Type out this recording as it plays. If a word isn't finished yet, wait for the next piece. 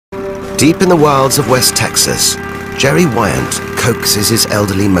Deep in the wilds of West Texas, Jerry Wyant coaxes his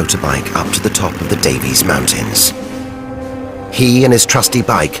elderly motorbike up to the top of the Davies Mountains. He and his trusty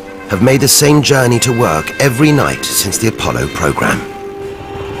bike have made the same journey to work every night since the Apollo program.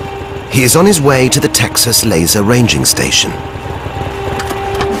 He is on his way to the Texas Laser Ranging Station.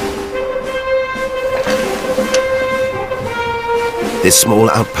 This small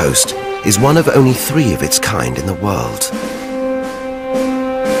outpost is one of only 3 of its kind in the world.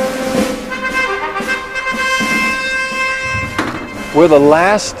 We're the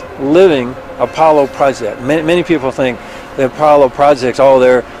last living Apollo project. Many people think the Apollo projects, oh,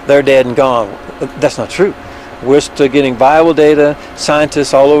 they're dead and gone. That's not true. We're still getting viable data.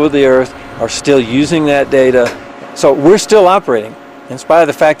 Scientists all over the earth are still using that data. So we're still operating, in spite of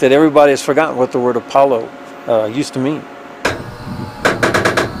the fact that everybody has forgotten what the word Apollo used to mean.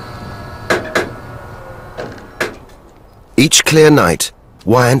 Each clear night,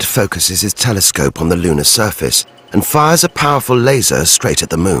 Wyant focuses his telescope on the lunar surface and fires a powerful laser straight at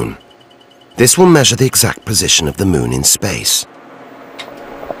the moon. This will measure the exact position of the moon in space.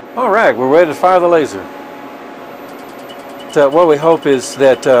 All right, we're ready to fire the laser. So what we hope is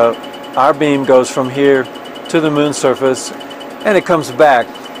that our beam goes from here to the moon surface and it comes back.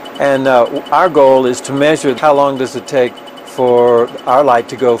 And our goal is to measure how long does it take for our light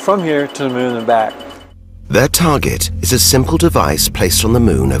to go from here to the moon and back. Their target is a simple device placed on the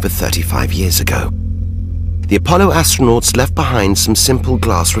moon over 35 years ago. The Apollo astronauts left behind some simple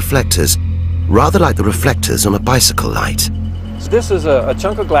glass reflectors, rather like the reflectors on a bicycle light. So this is a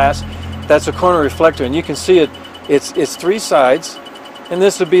chunk of glass that's a corner reflector, and you can see it's 3 sides, and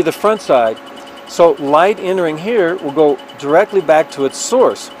this would be the front side. So light entering here will go directly back to its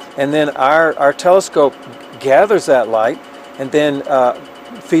source, and then our telescope gathers that light and then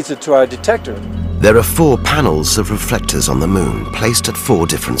feeds it to our detector. There are 4 panels of reflectors on the moon, placed at 4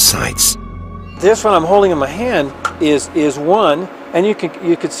 different sites. This one I'm holding in my hand is one, and you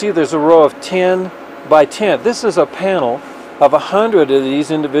can see there's a row of 10 by 10. This is a panel of 100 of these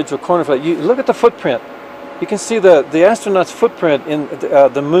individual corner reflectors. You look at the footprint. You can see the astronaut's footprint in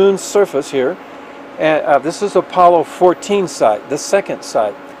the moon's surface here. And this is Apollo 14 site, the second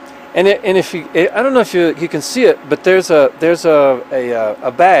site. And if you, I don't know if you can see it, but there's a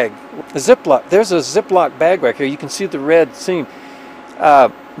bag, a Ziploc. There's a Ziploc bag right here. You can see the red seam.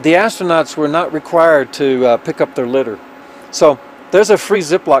 The astronauts were not required to pick up their litter. So there's a free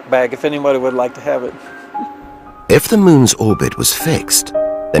Ziploc bag if anybody would like to have it. If the moon's orbit was fixed,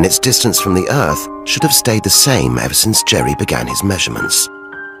 then its distance from the Earth should have stayed the same ever since Jerry began his measurements.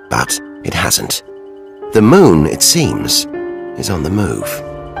 But it hasn't. The moon, it seems, is on the move.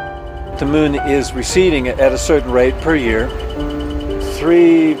 The moon is receding at a certain rate per year,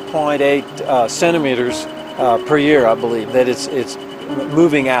 3.8 centimeters per year, I believe, that it's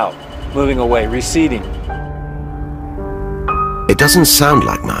moving out, moving away, receding. It doesn't sound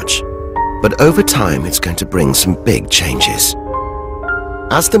like much, but over time it's going to bring some big changes.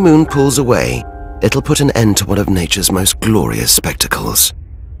 As the moon pulls away, it'll put an end to one of nature's most glorious spectacles,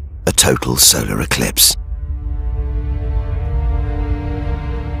 a total solar eclipse.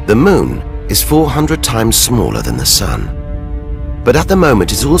 The moon is 400 times smaller than the sun, but at the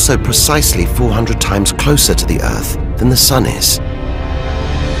moment is also precisely 400 times closer to the Earth than the sun is.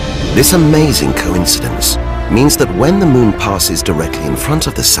 This amazing coincidence means that when the moon passes directly in front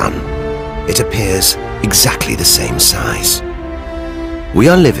of the sun, it appears exactly the same size. We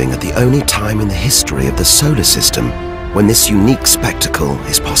are living at the only time in the history of the solar system when this unique spectacle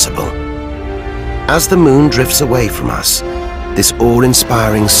is possible. As the moon drifts away from us, this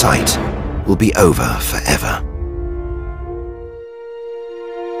awe-inspiring sight will be over forever.